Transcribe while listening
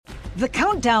The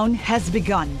countdown has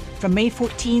begun. From May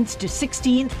 14th to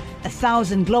 16th,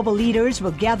 1,000 global leaders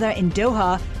will gather in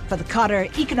Doha for the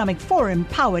Qatar Economic Forum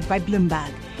powered by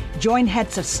Bloomberg. Join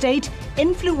heads of state,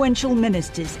 influential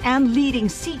ministers, and leading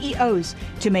CEOs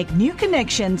to make new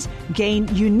connections,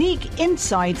 gain unique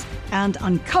insights, and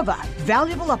uncover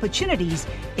valuable opportunities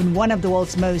in one of the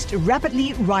world's most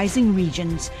rapidly rising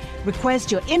regions.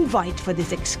 Request your invite for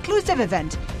this exclusive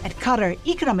event at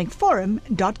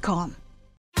QatarEconomicForum.com.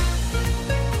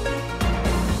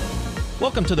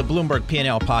 Welcome to the Bloomberg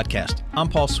P&L podcast. I'm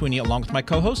Paul Sweeney along with my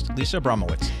co-host, Lisa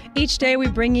Abramowitz. Each day we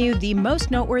bring you the most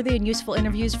noteworthy and useful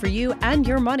interviews for you and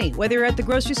your money, whether you're at the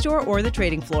grocery store or the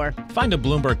trading floor. Find the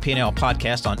Bloomberg P&L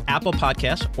podcast on Apple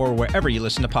Podcasts or wherever you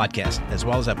listen to podcasts, as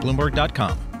well as at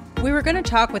Bloomberg.com. We were going to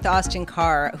talk with Austin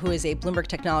Carr, who is a Bloomberg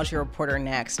technology reporter,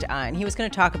 next, and he was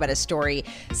going to talk about a story,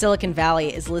 Silicon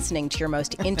Valley is listening to your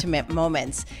most intimate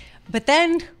moments. But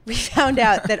then we found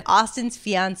out that Austin's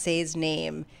fiance's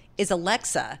name is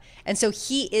Alexa. And so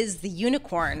he is the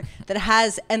unicorn that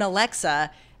has an Alexa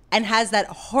and has that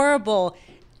horrible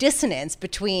dissonance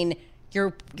between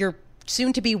your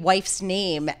soon-to-be wife's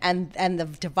name and the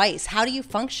device. How do you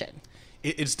function?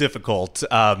 It's difficult.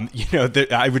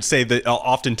 I would say that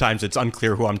oftentimes it's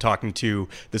unclear who I'm talking to,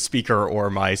 the speaker or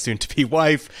my soon-to-be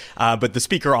wife. But the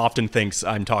speaker often thinks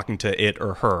I'm talking to it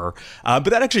or her.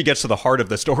 But that actually gets to the heart of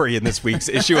the story in this week's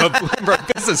issue of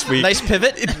Bloomberg Business Week. Nice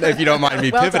pivot. If you don't mind me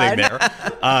well pivoting done.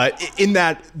 there. In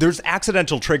that there's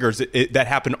accidental triggers that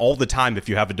happen all the time if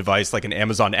you have a device like an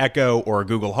Amazon Echo or a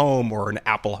Google Home or an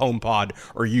Apple HomePod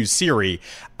or use Siri.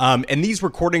 And these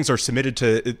recordings are submitted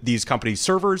to these companies'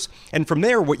 servers. And from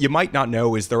there, what you might not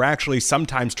know is they're actually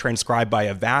sometimes transcribed by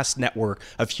a vast network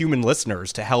of human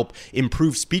listeners to help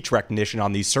improve speech recognition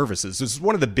on these services. This is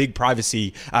one of the big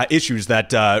privacy issues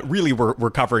that really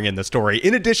we're covering in the story,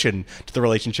 in addition to the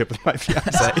relationship with my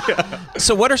fiance.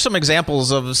 So what are some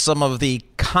examples of some of the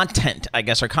content, I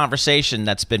guess, or conversation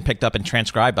that's been picked up and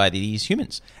transcribed by these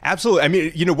humans? Absolutely. I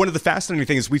mean, one of the fascinating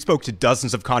things, we spoke to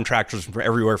dozens of contractors from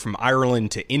everywhere from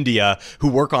Ireland to India who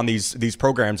work on these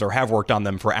programs or have worked on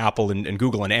them for Apple and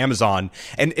Google and Amazon.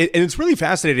 And it's really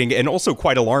fascinating and also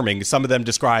quite alarming. Some of them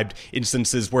described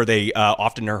instances where they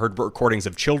often heard recordings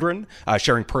of children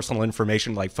sharing personal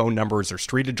information like phone numbers or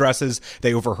street addresses.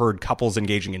 They overheard couples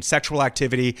engaging in sexual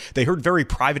activity. They heard very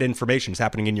private information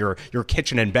happening in your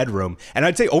kitchen and bedroom. And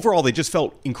I'd say overall, they just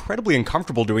felt incredibly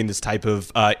uncomfortable doing this type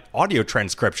of audio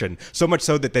transcription, so much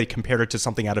so that they compared it to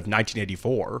something out of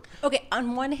 1984. Okay,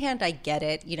 on one hand, I get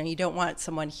it. You don't want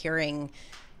someone hearing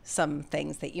some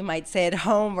things that you might say at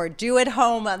home or do at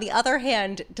home. On the other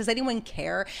hand, does anyone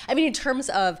care? I mean, in terms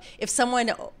of if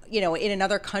someone, in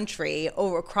another country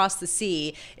or across the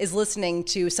sea is listening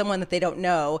to someone that they don't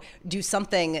know do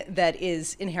something that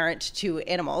is inherent to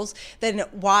animals, then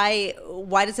why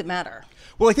does it matter?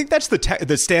 Well, I think that's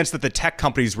the stance that the tech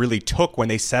companies really took when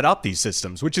they set up these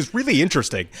systems, which is really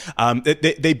interesting.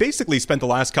 They basically spent the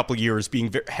last couple of years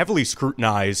being heavily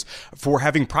scrutinized for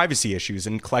having privacy issues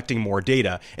and collecting more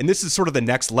data. And this is sort of the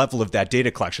next level of that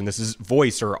data collection. This is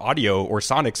voice or audio or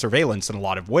sonic surveillance in a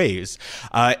lot of ways.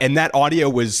 And that audio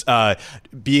was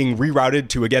being rerouted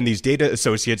to, again, these data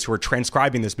associates who are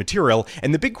transcribing this material.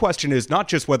 And the big question is not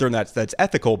just whether or not that's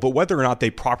ethical, but whether or not they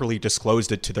properly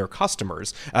disclosed it to their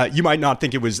customers. You might not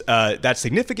think it was that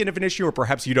significant of an issue, or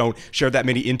perhaps you don't share that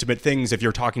many intimate things if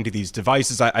you're talking to these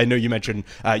devices. I know you mentioned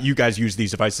you guys use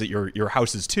these devices at your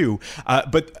houses too,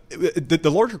 but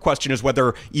the larger question is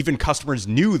whether even customers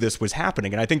knew this was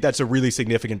happening, and I think that's a really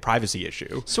significant privacy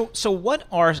issue. So what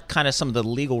are kind of some of the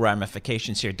legal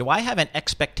ramifications here? Do I have an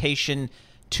expectation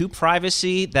to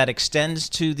privacy that extends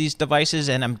to these devices?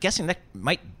 And I'm guessing that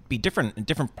might be different in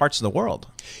different parts of the world.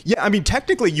 Yeah, I mean,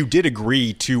 technically, you did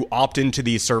agree to opt into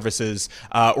these services,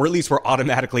 or at least were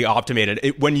automatically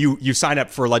optimated. When you sign up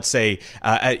for, let's say,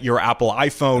 at your Apple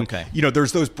iPhone, okay,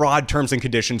 there's those broad terms and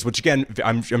conditions, which again,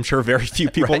 I'm sure very few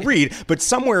people right. read, but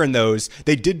somewhere in those,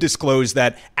 they did disclose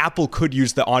that Apple could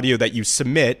use the audio that you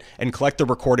submit and collect the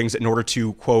recordings in order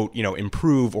to, quote,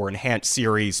 improve or enhance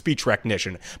Siri speech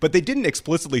recognition. But they didn't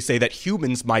explicitly say that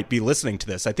humans might be listening to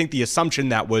this. I think the assumption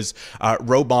that was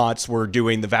robots were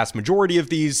doing the vast majority of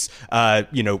these,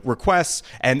 requests.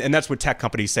 And that's what tech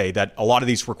companies say, that a lot of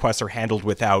these requests are handled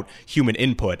without human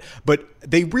input. But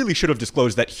they really should have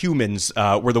disclosed that humans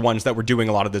were the ones that were doing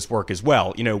a lot of this work as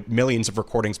well. Millions of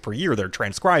recordings per year they're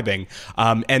transcribing.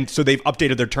 And so they've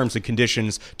updated their terms and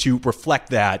conditions to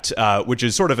reflect that, which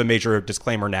is sort of a major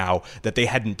disclaimer now that they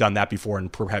hadn't done that before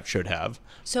and perhaps should have.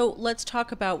 So let's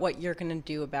talk about what you're going to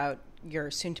do about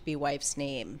your soon-to-be wife's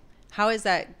name. How is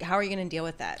that? How are you going to deal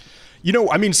with that? You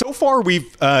know, I mean, so far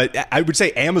we've, I would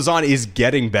say Amazon is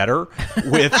getting better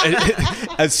with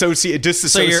disassociating.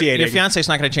 So your fiance's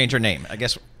not going to change her name, I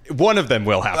guess. One of them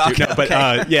will have to. Okay,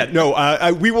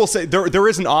 But we will say there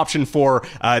is an option for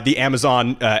the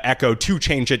Amazon Echo to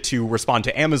change it to respond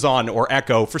to Amazon or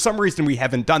Echo. For some reason, we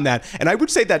haven't done that. And I would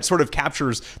say that sort of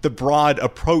captures the broad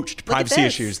approach to privacy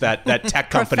issues that tech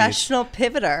companies. Professional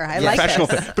pivoter. I like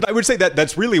this. But I would say that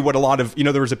that's really what a lot of,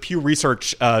 there was a Pew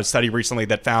Research study recently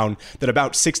that found that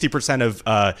about 60%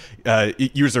 of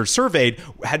users surveyed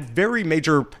had very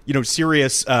major,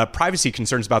 serious privacy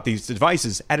concerns about these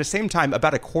devices. At the same time,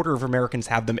 about a quarter of Americans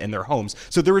have them in their homes.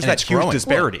 So there is that huge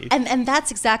disparity. Well, and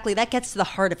that's exactly, that gets to the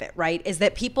heart of it, right? Is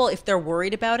that people, if they're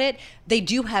worried about it, they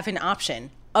do have an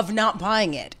option of not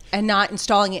buying it and not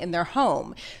installing it in their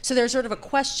home. So there's sort of a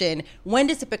question, when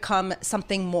does it become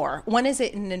something more? When is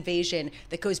it an invasion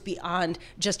that goes beyond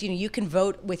just, you can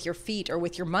vote with your feet or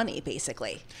with your money,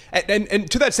 basically?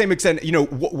 And to that same extent,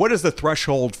 what is the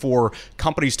threshold for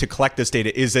companies to collect this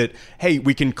data? Is it, hey,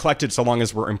 we can collect it so long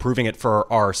as we're improving it for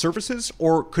our services?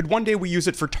 Or could one day we use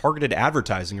it for targeted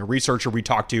advertising? A researcher we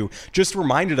talked to just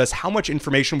reminded us how much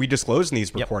information we disclose in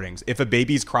these recordings. If a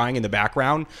baby's crying in the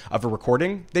background of a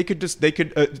recording, they could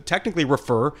technically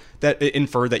infer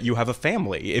that you have a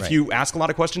family. If you ask a lot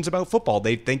of questions about football,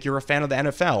 they think you're a fan of the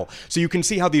NFL. So you can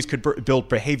see how these could build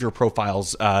behavior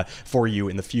profiles for you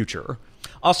in the future.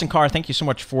 Austin Carr, thank you so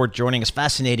much for joining us.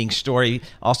 Fascinating story.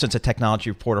 Austin's a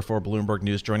technology reporter for Bloomberg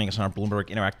News, joining us on our Bloomberg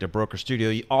Interactive Broker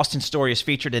Studio. Austin's story is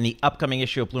featured in the upcoming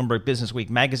issue of Bloomberg Business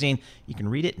Week magazine. You can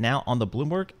read it now on the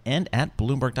Bloomberg and at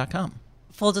Bloomberg.com.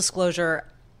 Full disclosure,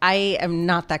 I am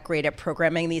not that great at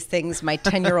programming these things. My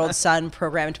 10-year-old son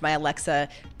programmed my Alexa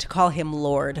to call him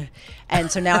Lord.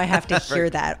 And so now I have to hear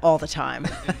that all the time.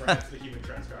 And perhaps the human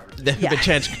transcribers. The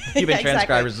human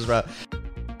transcribers as well.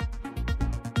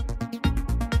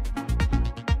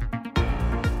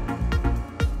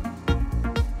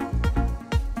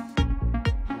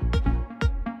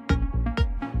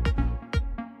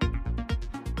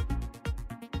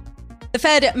 The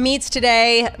Fed meets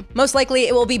today. Most likely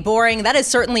it will be boring. That is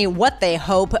certainly what they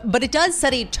hope, but it does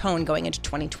set a tone going into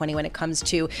 2020 when it comes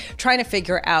to trying to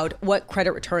figure out what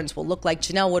credit returns will look like.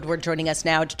 Janelle Woodward joining us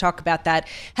now to talk about that.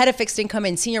 Head of fixed income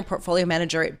and senior portfolio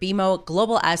manager at BMO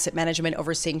Global Asset Management,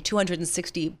 overseeing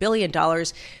 $260 billion.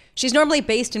 She's normally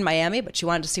based in Miami, but she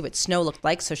wanted to see what snow looked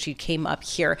like, so she came up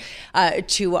here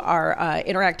to our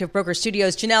Interactive Broker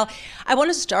Studios. Janelle, I want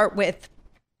to start with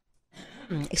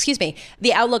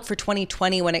the outlook for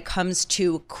 2020 when it comes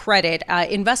to credit.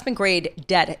 Investment grade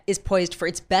debt is poised for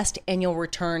its best annual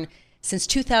return since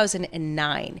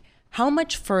 2009. How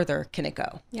much further can it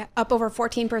go? Yeah, up over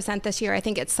 14% this year. I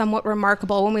think it's somewhat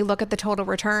remarkable when we look at the total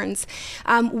returns.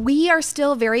 We are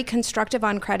still very constructive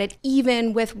on credit,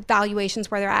 even with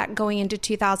valuations where they're at going into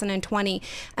 2020.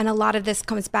 And a lot of this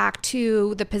comes back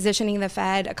to the positioning of the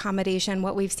Fed, accommodation,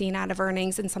 what we've seen out of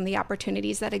earnings, and some of the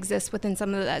opportunities that exist within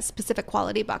some of the specific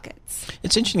quality buckets.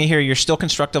 It's interesting to hear you're still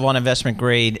constructive on investment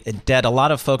grade debt. A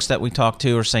lot of folks that we talk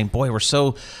to are saying, boy, we're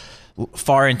so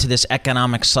far into this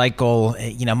economic cycle,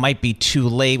 might be too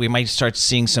late. We might start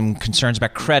seeing some concerns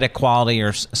about credit quality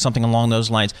or something along those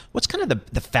lines. What's kind of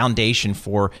the foundation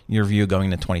for your view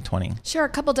going into 2020? Sure, a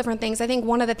couple different things. I think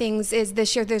one of the things is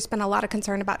this year there's been a lot of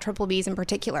concern about triple Bs in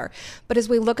particular. But as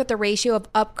we look at the ratio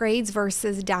of upgrades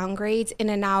versus downgrades in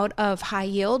and out of high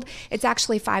yield, it's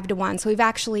actually 5-to-1. So we've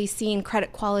actually seen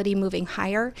credit quality moving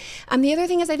higher. The other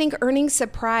thing is I think earnings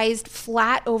surprised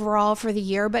flat overall for the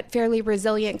year, but fairly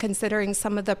resilient considering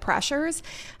some of the pressures.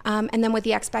 And then with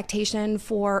the expectation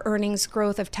for earnings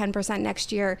growth of 10%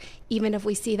 next year, even if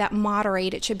we see that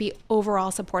moderate, it should be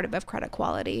overall supportive of credit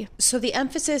quality. So the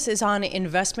emphasis is on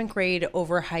investment grade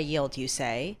over high yield, you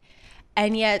say,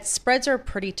 and yet spreads are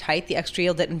pretty tight. The extra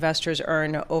yield that investors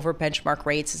earn over benchmark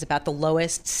rates is about the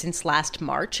lowest since last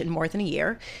March in more than a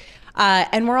year.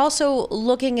 And we're also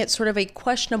looking at sort of a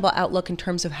questionable outlook in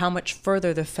terms of how much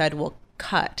further the Fed will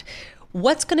cut.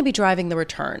 What's going to be driving the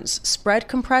returns? Spread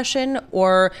compression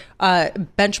or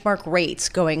benchmark rates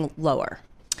going lower?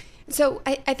 So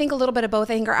I think a little bit of both.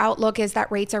 I think our outlook is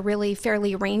that rates are really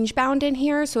fairly range bound in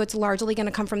here. So it's largely going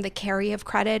to come from the carry of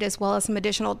credit as well as some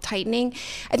additional tightening.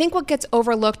 I think what gets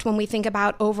overlooked when we think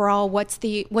about overall what's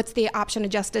the option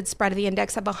adjusted spread of the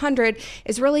index of 100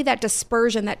 is really that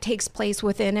dispersion that takes place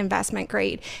within investment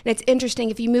grade. And it's interesting,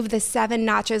 if you move the 7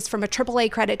 notches from a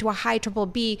AAA credit to a high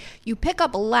BBB, you pick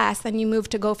up less than you move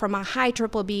to go from a high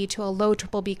BBB to a low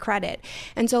BBB credit.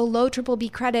 And so low BBB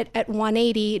credit at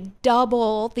 180,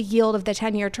 double the yield yield of the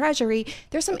 10-year Treasury,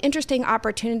 there's some interesting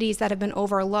opportunities that have been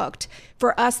overlooked.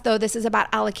 For us, though, this is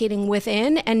about allocating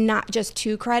within and not just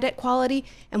to credit quality,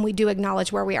 and we do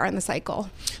acknowledge where we are in the cycle.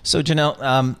 So,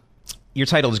 Janelle, your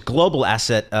title is Global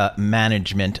Asset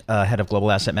Management, Head of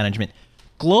Global Asset Management.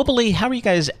 Globally, how are you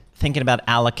guys thinking about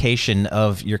allocation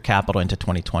of your capital into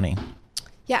 2020?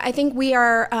 Yeah, I think we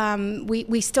are.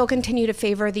 We still continue to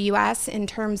favor the U.S. in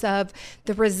terms of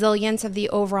the resilience of the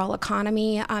overall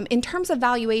economy. In terms of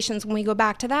valuations, when we go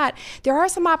back to that, there are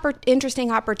some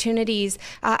interesting opportunities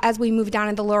as we move down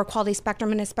in the lower quality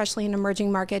spectrum, and especially in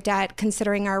emerging market debt,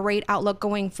 considering our rate outlook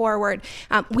going forward.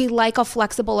 We like a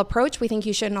flexible approach. We think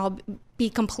you shouldn't all be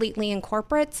completely in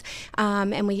corporates,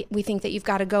 and we think that you've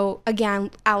got to go, again,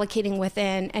 allocating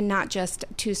within and not just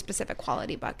to specific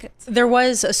quality buckets. There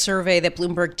was a survey that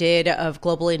Bloomberg did of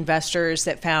global investors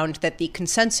that found that the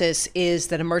consensus is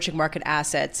that emerging market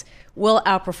assets will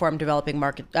outperform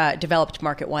developed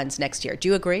market ones next year. Do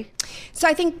you agree? So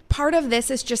I think part of this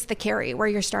is just the carry where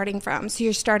you're starting from. So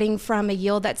you're starting from a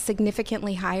yield that's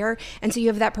significantly higher, and so you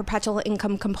have that perpetual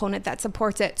income component that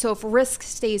supports it. So if risk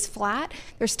stays flat,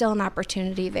 there's still an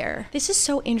opportunity there. This is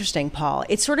so interesting, Paul.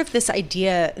 It's sort of this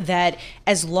idea that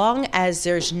as long as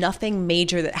there's nothing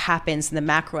major that happens in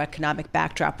the macroeconomic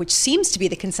backdrop, which seems to be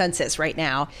the consensus right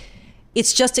now,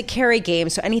 it's just a carry game.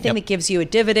 So anything that gives you a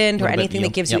dividend or anything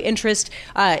that gives you interest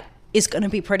is going to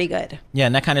be pretty good. Yeah,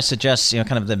 and that kind of suggests,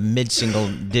 kind of the mid-single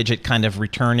digit kind of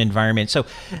return environment. So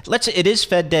it is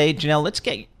Fed Day. Janelle, let's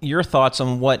get your thoughts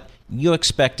on what you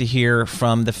expect to hear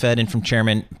from the Fed and from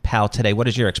Chairman Powell today. What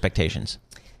is your expectations?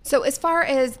 So as far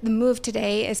as the move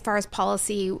today, as far as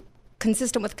policy,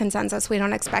 consistent with consensus, we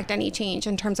don't expect any change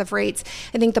in terms of rates.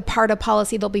 I think the part of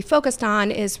policy they'll be focused on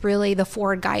is really the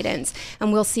forward guidance,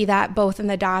 and we'll see that both in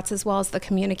the dots as well as the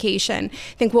communication.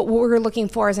 I think what we're looking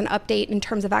for is an update in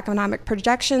terms of economic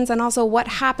projections, and also what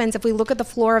happens if we look at the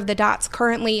floor of the dots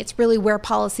currently. It's really where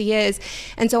policy is,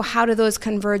 and so how do those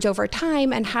converge over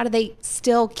time, and how do they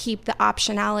still keep the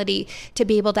optionality to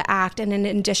be able to act in an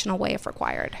additional way if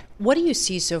required? What do you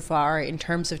see so far in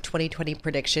terms of 2020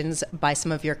 predictions by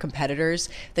some of your competitors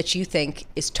that you think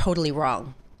is totally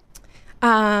wrong?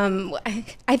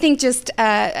 I think just,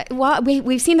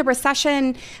 we've seen the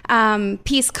recession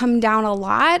piece come down a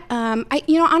lot.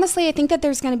 Honestly, I think that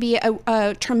there's going to be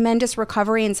a tremendous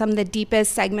recovery in some of the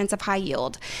deepest segments of high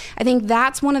yield. I think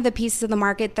that's one of the pieces of the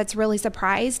market that's really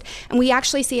surprised. And we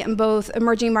actually see it in both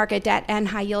emerging market debt and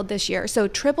high yield this year. So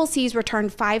triple C's returned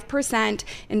 5%,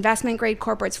 investment grade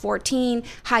corporates 14%,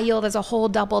 high yield as a whole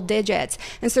double digits.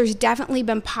 And so there's definitely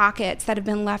been pockets that have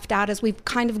been left out as we've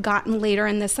kind of gotten later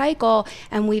in the cycle,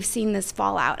 and we've seen this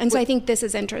fallout. And so I think this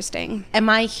is interesting. Am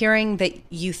I hearing that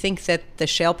you think that the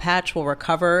shale patch will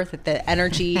recover, that the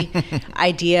energy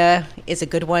idea is a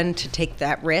good one to take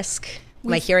that risk?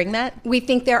 Am I hearing that? We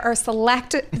think there are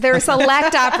select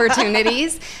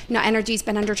opportunities. Energy's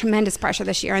been under tremendous pressure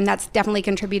this year, and that's definitely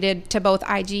contributed to both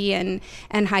IG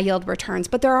and high yield returns.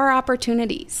 But there are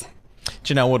opportunities.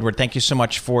 Janelle Woodward, thank you so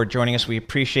much for joining us. We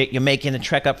appreciate you making the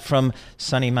trek up from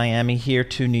sunny Miami here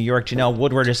to New York. Janelle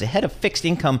Woodward is the head of fixed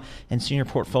income and senior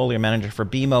portfolio manager for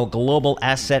BMO Global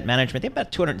Asset Management. They have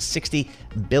about $260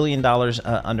 billion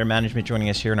under management, joining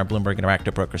us here in our Bloomberg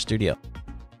Interactive Broker studio.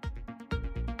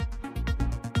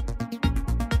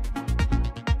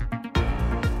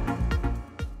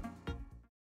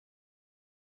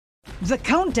 The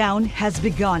countdown has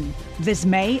begun. This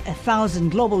May, 1,000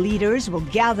 global leaders will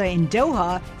gather in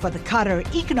Doha for the Qatar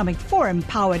Economic Forum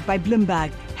powered by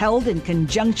Bloomberg, held in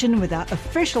conjunction with our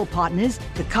official partners,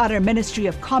 the Qatar Ministry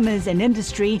of Commerce and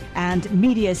Industry and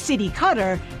Media City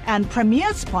Qatar, and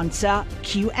premier sponsor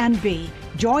QNB.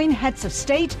 Join heads of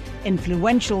state,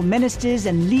 influential ministers,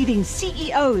 and leading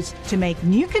CEOs to make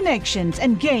new connections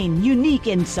and gain unique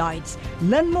insights.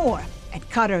 Learn more at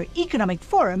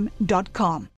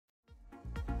QatarEconomicForum.com.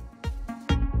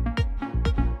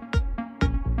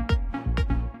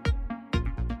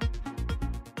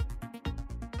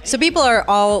 So people are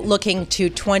all looking to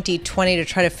 2020 to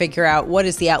try to figure out what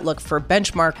is the outlook for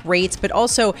benchmark rates, but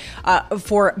also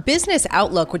for business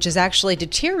outlook, which has actually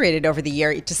deteriorated over the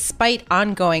year despite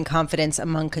ongoing confidence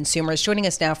among consumers. Joining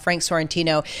us now, Frank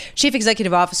Sorrentino, Chief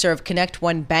Executive Officer of Connect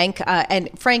One Bank.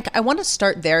 And Frank, I want to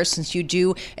start there since you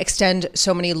do extend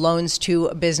so many loans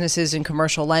to businesses and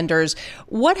commercial lenders.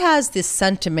 What has this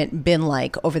sentiment been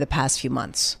like over the past few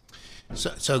months?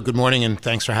 So good morning, and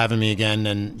thanks for having me again.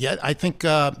 And yeah, I think,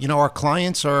 our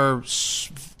clients are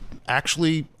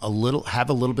actually have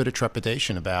a little bit of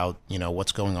trepidation about,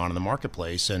 what's going on in the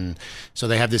marketplace. And so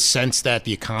they have this sense that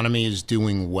the economy is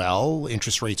doing well,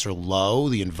 interest rates are low,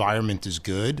 the environment is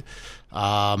good.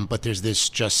 But there's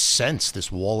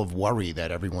this wall of worry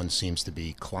that everyone seems to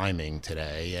be climbing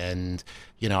today. And,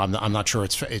 I'm not sure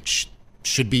it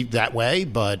should be that way,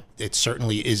 but it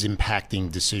certainly is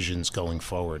impacting decisions going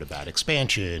forward about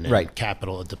expansion and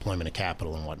capital, deployment of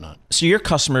capital and whatnot. So your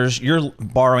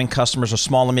borrowing customers are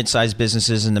small and mid-sized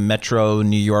businesses in the metro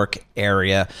New York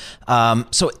area.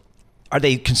 So are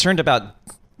they concerned about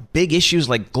big issues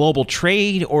like global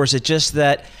trade, or is it just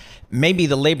that maybe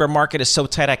the labor market is so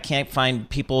tight I can't find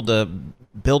people to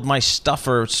build my stuff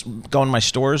or go in my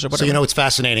stores or whatever? So, it's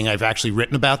fascinating. I've actually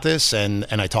written about this and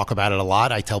I talk about it a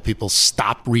lot. I tell people,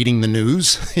 stop reading the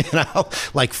news,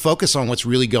 focus on what's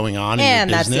really going on in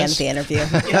your business. And that's the end of the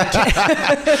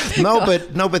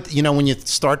interview. No, but when you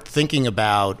start thinking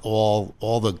about all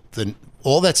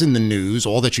that's in the news,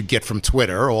 all that you get from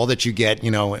Twitter, all that you get,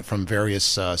 from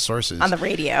various sources. On the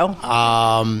radio.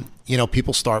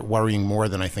 People start worrying more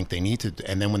than I think they need to.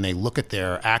 And then when they look at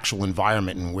their actual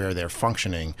environment and where they're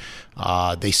functioning,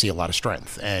 they see a lot of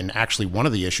strength. And actually, one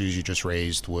of the issues you just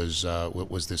raised was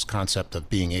this concept of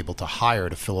being able to hire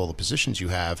to fill all the positions you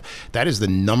have. That is the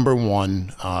number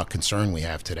one concern we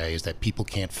have today, is that people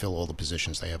can't fill all the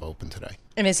positions they have open today.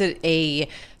 And is it a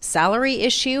salary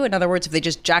issue? In other words, if they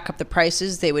just jack up the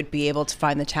prices, they would be able to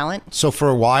find the talent? So for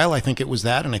a while, I think it was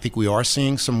that. And I think we are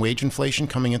seeing some wage inflation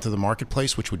coming into the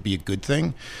marketplace, which would be a good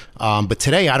thing. But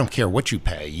today, I don't care what you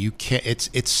pay. You can't.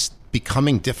 It's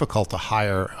becoming difficult to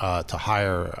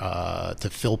to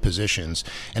fill positions.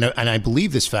 And I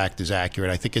believe this fact is accurate.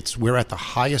 I think we're at the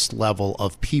highest level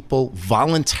of people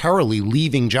voluntarily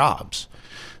leaving jobs.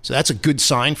 So that's a good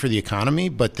sign for the economy,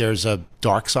 but there's a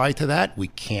dark side to that. We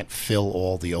can't fill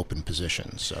all the open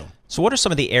positions. So what are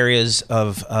some of the areas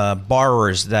of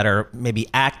borrowers that are maybe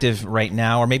active right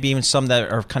now, or maybe even some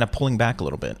that are kind of pulling back a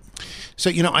little bit? So,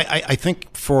 I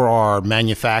think for our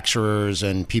manufacturers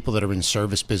and people that are in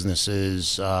service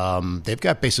businesses, they've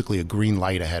got basically a green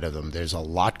light ahead of them. There's a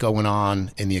lot going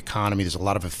on in the economy. There's a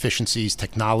lot of efficiencies.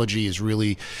 Technology is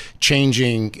really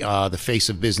changing the face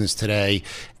of business today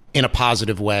in a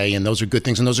positive way, and those are good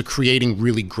things, and those are creating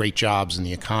really great jobs in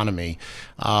the economy.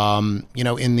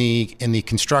 In the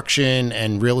construction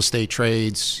and real estate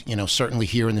trades, certainly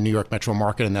here in the New York metro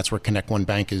market, and that's where Connect One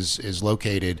Bank is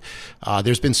located.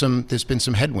 There's been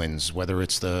some headwinds, whether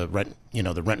it's the rent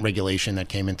regulation that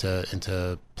came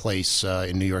into place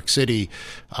in New York City,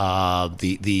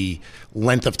 the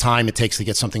length of time it takes to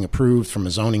get something approved from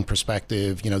a zoning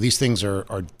perspective. These things are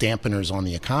dampeners on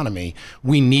the economy.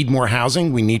 We need more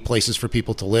housing. We need places for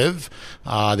people to live.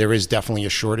 There is definitely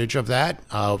a shortage of that.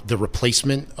 The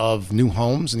replacement of new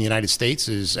homes in the United States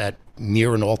is at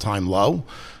near an all-time low.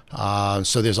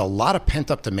 So there's a lot of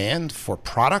pent-up demand for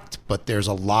product, but there's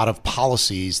a lot of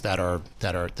policies that are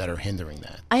hindering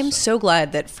that. I'm so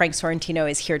glad that Frank Sorrentino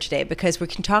is here today, because we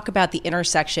can talk about the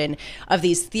intersection of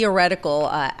these theoretical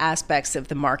aspects of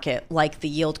the market, like the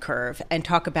yield curve, and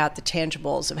talk about the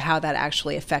tangibles of how that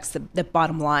actually affects the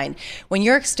bottom line. When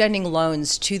you're extending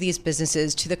loans to these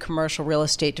businesses, to the commercial real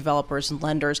estate developers and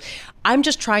lenders, I'm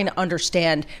just trying to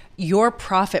understand your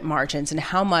profit margins and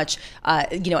how much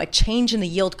a change in the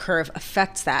yield curve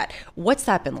affects that. What's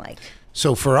that been like?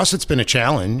 So for us, it's been a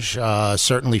challenge,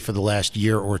 certainly for the last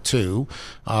year or two.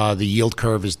 The yield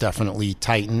curve has definitely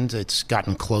tightened. It's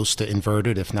gotten close to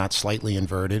inverted, if not slightly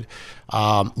inverted.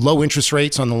 Low interest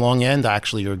rates on the long end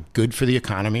actually are good for the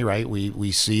economy, right?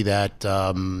 We see that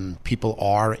people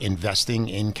are investing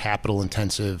in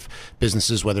capital-intensive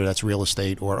businesses, whether that's real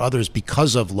estate or others,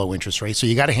 because of low interest rates. So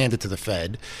you got to hand it to the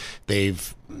Fed.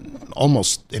 They've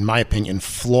almost, in my opinion,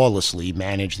 flawlessly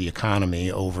managed the economy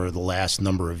over the last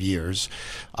number of years.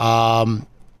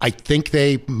 I think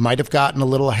they might have gotten a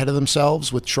little ahead of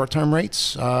themselves with short-term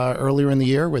rates earlier in the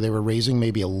year, where they were raising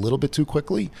maybe a little bit too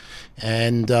quickly.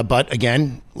 And but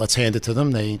again, let's hand it to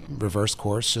them. They reversed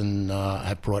course and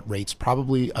have brought rates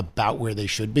probably about where they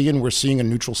should be. And we're seeing a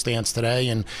neutral stance today.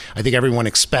 And I think everyone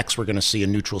expects we're going to see a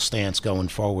neutral stance going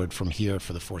forward from here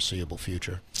for the foreseeable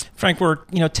future. Frank, we're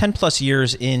 10 plus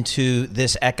years into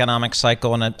this economic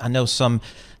cycle, and I know some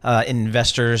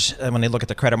investors, when they look at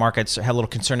the credit markets, have a little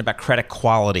concern about credit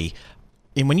quality.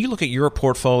 And when you look at your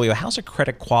portfolio, how's the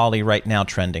credit quality right now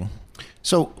trending?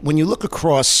 So when you look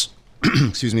across,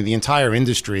 the entire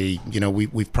industry,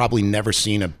 we've probably never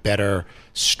seen a better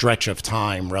stretch of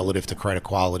time relative to credit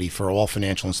quality for all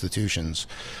financial institutions.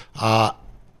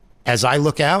 As I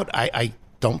look out, I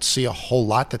don't see a whole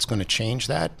lot that's going to change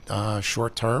that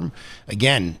short term.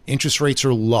 Again, interest rates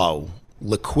are low.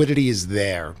 Liquidity is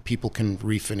there. People can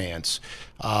refinance.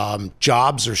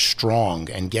 Jobs are strong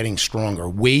and getting stronger.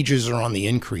 Wages are on the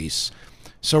increase.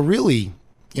 So really,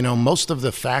 most of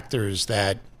the factors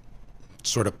that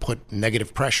sort of put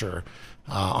negative pressure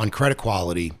on credit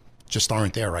quality just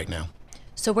aren't there right now.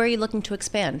 So where are you looking to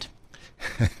expand?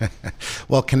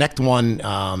 Well, Connect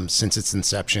One, since its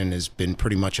inception, has been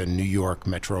pretty much a New York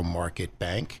metro market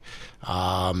bank.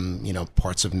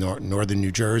 Parts of northern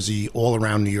New Jersey, all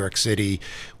around New York City.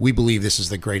 We believe this is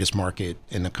the greatest market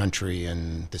in the country,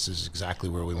 and this is exactly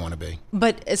where we want to be.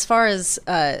 But as far as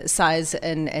size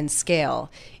and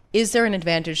scale, is there an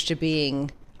advantage to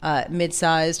being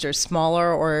mid-sized or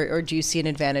smaller, or do you see an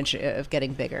advantage of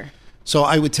getting bigger? So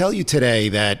I would tell you today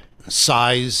that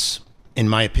size, in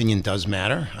my opinion, does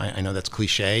matter. I know that's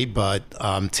cliche, but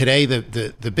today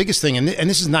the biggest thing, and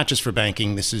this is not just for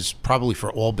banking, this is probably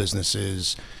for all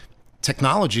businesses,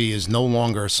 technology is no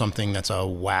longer something that's a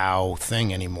wow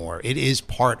thing anymore. It is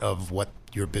part of what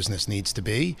your business needs to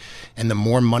be. And the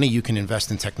more money you can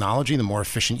invest in technology, the more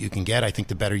efficient you can get, I think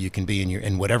the better you can be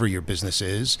in whatever your business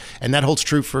is. And that holds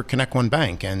true for Connect One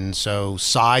Bank. And so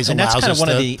size allows us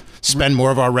to spend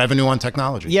more of our revenue on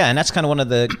technology. Yeah, and that's kind of one of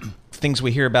the things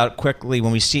we hear about quickly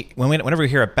whenever we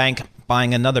hear a bank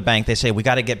buying another bank, they say we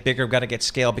got to get bigger, we got to get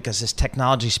scale because this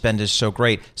technology spend is so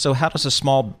great. So how does a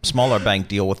smaller bank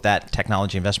deal with that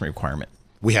technology investment requirement?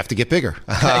 We have to get bigger.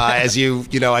 As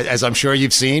as I'm sure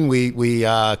you've seen, we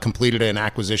completed an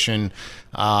acquisition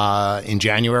in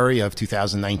January of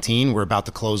 2019. We're about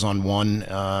to close on one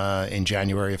in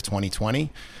January of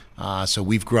 2020. So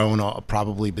we've grown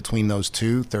probably between those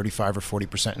two, 35 or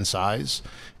 40% in size.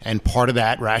 And part of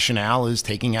that rationale is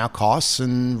taking out costs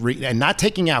and not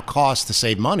taking out costs to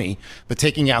save money, but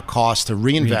taking out costs to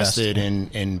reinvest it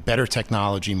in better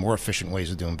technology, more efficient ways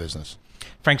of doing business.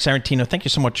 Frank Sarantino, thank you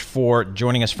so much for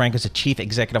joining us. Frank is the Chief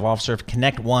Executive Officer of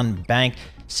Connect One Bank,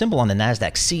 symbol on the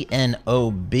NASDAQ,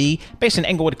 CNOB, based in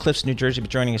Englewood Cliffs, New Jersey, but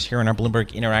joining us here in our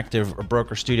Bloomberg Interactive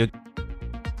Broker Studio.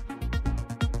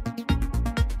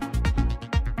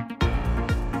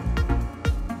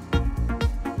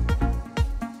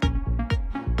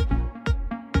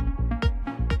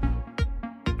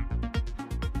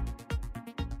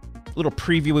 Little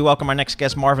preview. We welcome our next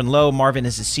guest, Marvin Lowe. Marvin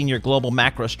is a senior global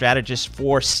macro strategist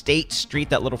for State Street,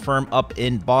 that little firm up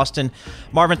in Boston.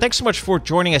 Marvin, thanks so much for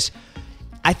joining us.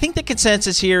 I think the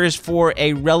consensus here is for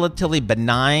a relatively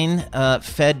benign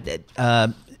Fed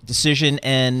decision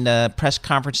and press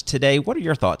conference today. What are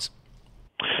your thoughts?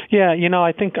 Yeah,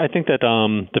 I think that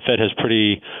the Fed has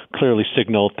pretty clearly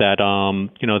signaled that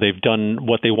they've done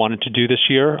what they wanted to do this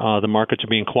year. The markets are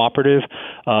being cooperative.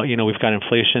 We've got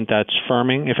inflation that's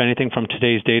firming, if anything, from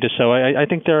today's data. So I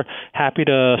think they're happy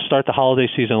to start the holiday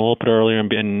season a little bit earlier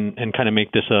and kind of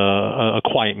make this a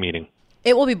quiet meeting.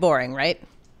 It will be boring, right?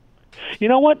 You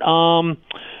know what?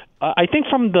 I think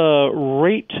from the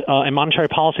rate and monetary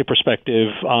policy perspective,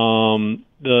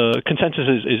 the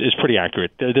consensus is pretty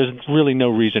accurate. There's really no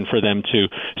reason for them to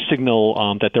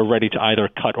signal that they're ready to either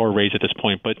cut or raise at this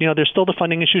point. But, there's still the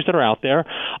funding issues that are out there.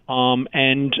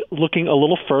 And looking a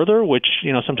little further, which,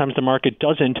 sometimes the market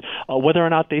doesn't, whether or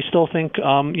not they still think,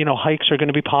 hikes are going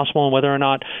to be possible, and whether or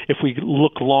not, if we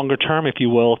look longer term, if you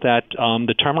will, that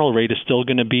the terminal rate is still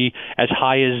going to be as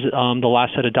high as the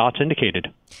last set of dots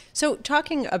indicated. So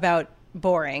talking about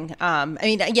boring.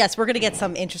 Yes, we're going to get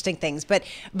some interesting things, but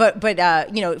for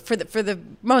the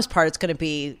most part, it's going to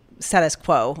be status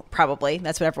quo. Probably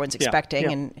that's what everyone's expecting.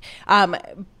 Yeah.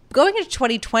 And going into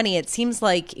 2020, it seems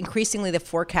like increasingly the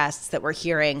forecasts that we're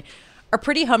hearing are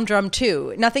pretty humdrum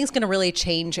too. Nothing's going to really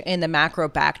change in the macro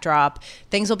backdrop.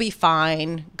 Things will be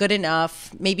fine, good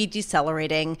enough, maybe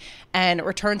decelerating, and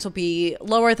returns will be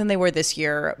lower than they were this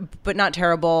year, but not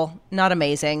terrible, not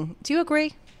amazing. Do you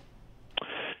agree?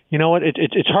 You know what?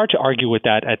 It's hard to argue with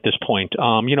that at this point.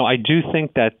 I do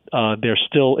think that there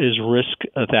still is risk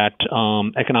that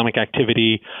economic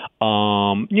activity,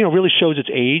 really shows its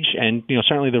age, and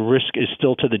certainly the risk is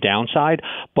still to the downside.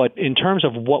 But in terms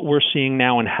of what we're seeing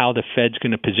now and how the Fed's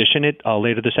going to position it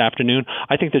later this afternoon,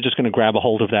 I think they're just going to grab a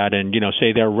hold of that and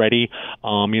say they're ready.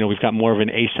 We've got more of an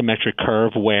asymmetric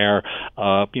curve where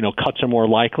cuts are more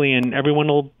likely, and everyone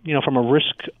will, from a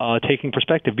risk taking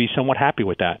perspective, be somewhat happy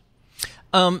with that.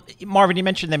 Marvin, you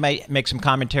mentioned they might make some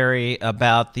commentary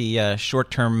about the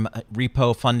short-term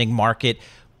repo funding market.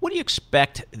 What do you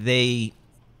expect they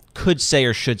could say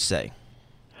or should say?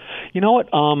 You know what?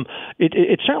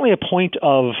 It's certainly a point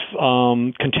of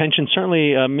contention,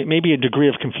 certainly maybe a degree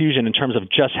of confusion in terms of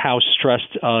just how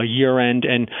stressed year-end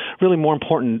and really more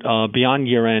important beyond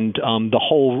year-end, the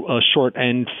whole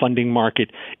short-end funding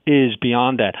market is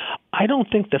beyond that. I don't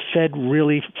think the Fed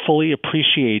really fully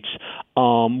appreciates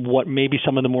what maybe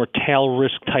some of the more tail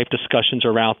risk type discussions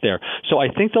are out there. So I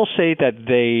think they'll say that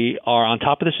they are on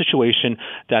top of the situation,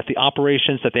 that the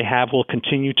operations that they have will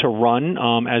continue to run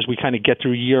as we kind of get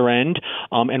through year end.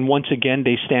 And once again,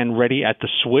 they stand ready at the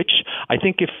switch. I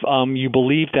think if you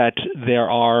believe that there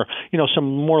are,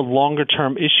 some more longer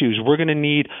term issues, we're going to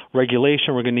need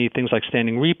regulation. We're going to need things like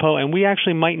standing repo, and we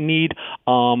actually might need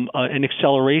an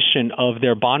acceleration of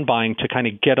their bond buying to kind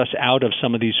of get us out of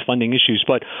some of these funding issues.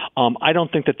 But I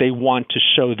don't think that they want to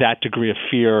show that degree of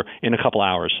fear in a couple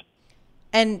hours.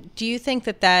 And do you think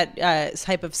that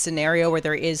type of scenario where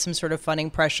there is some sort of funding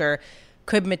pressure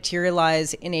could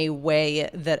materialize in a way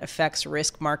that affects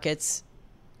risk markets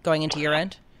going into year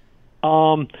end?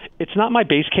 It's not my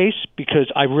base case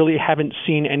because I really haven't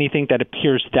seen anything that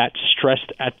appears that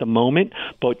stressed at the moment.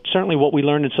 But certainly what we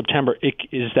learned in September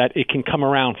is that it can come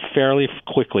around fairly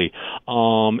quickly.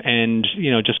 And,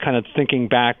 just kind of thinking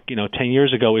back, 10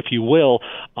 years ago, if you will,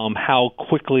 how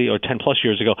quickly, or 10 plus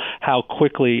years ago, how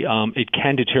quickly it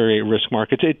can deteriorate risk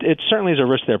markets. It certainly is a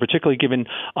risk there, particularly given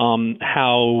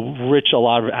how rich a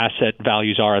lot of asset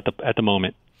values are at the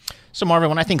moment. So, Marvin,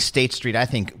 when I think State Street, I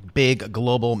think big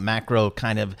global macro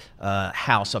kind of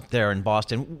house up there in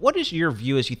Boston. What is your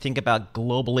view as you think about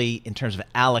globally in terms of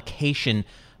allocation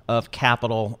of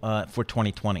capital for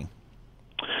 2020?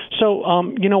 So,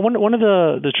 one of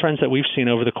the trends that we've seen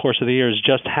over the course of the year is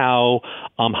just how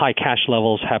high cash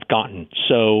levels have gotten.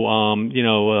 So,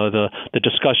 the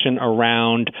discussion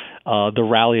around the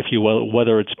rally, if you will,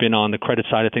 whether it's been on the credit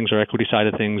side of things or equity side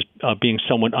of things, being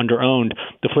somewhat underowned.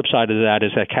 The flip side of that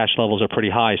is that cash levels are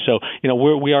pretty high. So,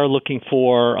 we are looking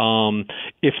for,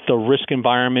 if the risk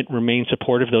environment remains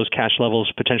supportive, those cash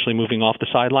levels potentially moving off the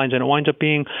sidelines, and it winds up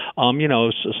being, a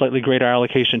slightly greater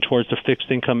allocation towards the fixed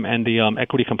income and the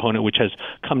equity component, which has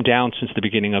come down since the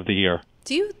beginning of the year.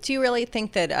 Do you really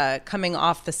think that coming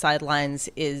off the sidelines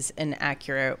is an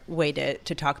accurate way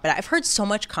to talk about it? I've heard so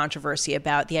much controversy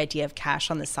about the idea of cash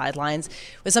on the sidelines,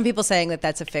 with some people saying that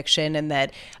that's a fiction and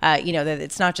that that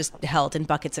it's not just held in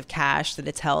buckets of cash, that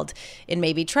it's held in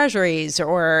maybe treasuries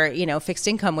or fixed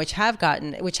income, which has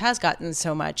gotten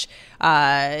so much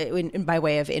by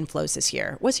way of inflows this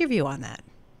year. What's your view on that?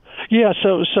 Yeah,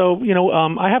 so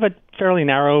I have a fairly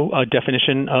narrow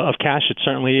definition of cash. It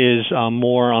certainly is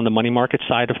more on the money market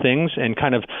side of things, and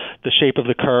kind of the shape of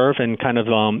the curve, and kind of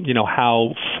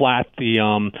how flat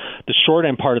the short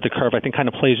end part of the curve, I think, kind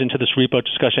of plays into this repo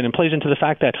discussion, and plays into the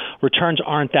fact that returns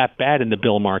aren't that bad in the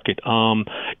bill market.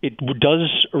 It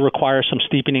does require some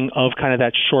steepening of kind of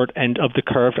that short end of the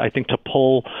curve, I think, to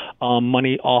pull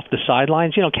money off the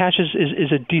sidelines. Cash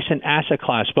is a decent asset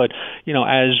class, but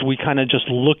as we kind of just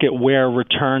look at where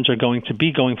returns are going to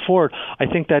be going forward, I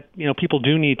think that people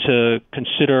do need to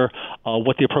consider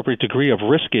what the appropriate degree of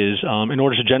risk is in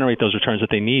order to generate those returns that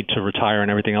they need to retire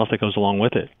and everything else that goes along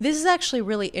with it. This is actually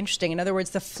really interesting. In other words,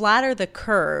 the flatter the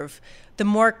curve, the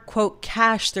more, quote,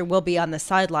 cash there will be on the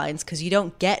sidelines, because you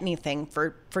don't get anything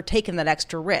for taking that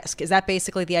extra risk. Is that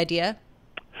basically the idea?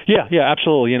 Yeah,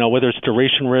 absolutely. Whether it's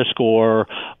duration risk or,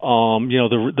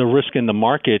 the risk in the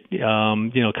market,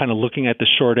 kind of looking at the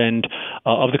short end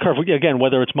of the curve. Again,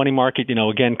 whether it's money market,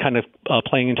 again, kind of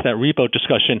playing into that repo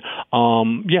discussion.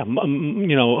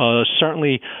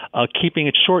 Certainly keeping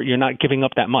it short, you're not giving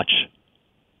up that much.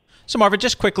 So, Marvin,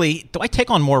 just quickly, do I take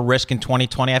on more risk in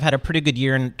 2020? I've had a pretty good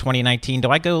year in 2019.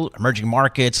 Do I go emerging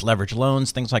markets, leverage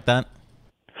loans, things like that?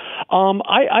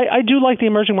 I do like the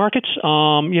emerging markets.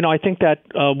 I think that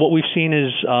what we've seen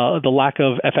is the lack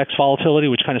of FX volatility,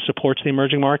 which kind of supports the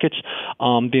emerging markets.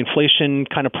 The inflation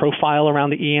kind of profile around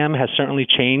the EM has certainly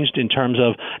changed in terms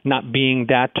of not being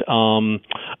that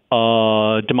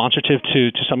demonstrative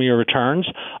to some of your returns.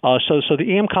 So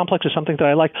the EM complex is something that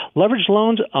I like. Leveraged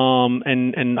loans,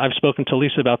 and I've spoken to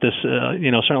Lisa about this,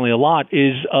 certainly a lot,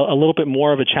 is a little bit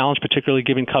more of a challenge, particularly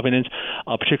given covenants,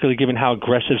 particularly given how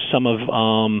aggressive some of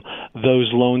those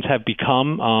loans have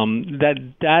become.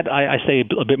 That I stay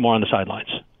a bit more on the sidelines.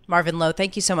 Marvin Lowe,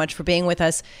 thank you so much for being with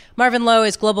us. Marvin Lowe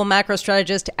is global macro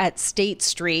strategist at State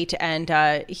Street, and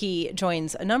he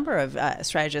joins a number of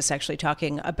strategists actually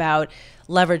talking about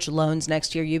leveraged loans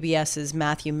next year. UBS's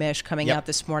Matthew Mish coming out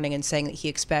this morning and saying that he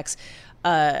expects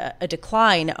a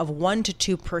decline of 1%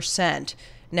 to 2%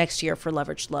 next year for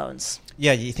leveraged loans.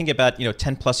 Yeah, you think about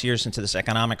 10 plus years into this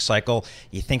economic cycle,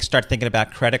 start thinking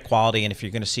about credit quality, and if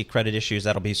you're going to see credit issues,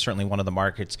 that'll be certainly one of the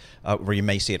markets where you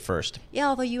may see it first. Yeah,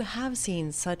 although you have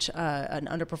seen such an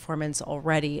underperformance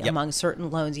already among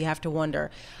certain loans, you have to wonder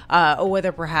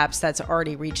whether perhaps that's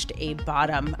already reached a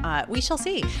bottom. We shall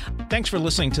see. Thanks for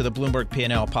listening to the Bloomberg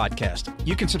P&L podcast.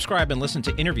 You can subscribe and listen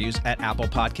to interviews at Apple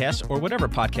Podcasts or whatever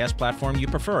podcast platform you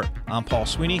prefer. I'm Paul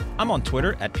Sweeney. I'm on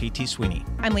Twitter at PT Sweeney.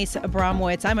 I'm Lisa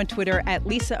Abramowitz. I'm on Twitter at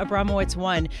Lisa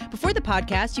Abramowitz1. Before the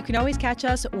podcast, you can always catch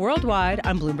us worldwide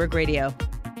on Bloomberg Radio.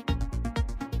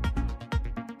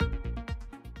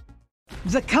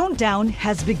 The countdown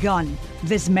has begun.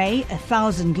 This May,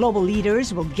 1,000 global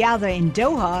leaders will gather in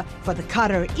Doha for the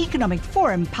Qatar Economic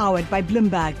Forum powered by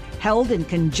Bloomberg, held in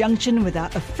conjunction with our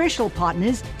official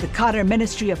partners, the Qatar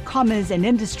Ministry of Commerce and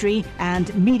Industry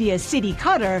and Media City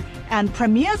Qatar, and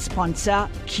premier sponsor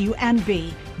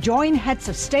QNB. Join heads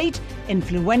of state,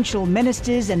 influential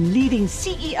ministers, and leading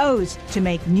CEOs to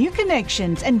make new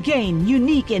connections and gain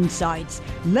unique insights.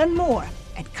 Learn more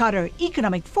at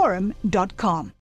QatarEconomicForum.com.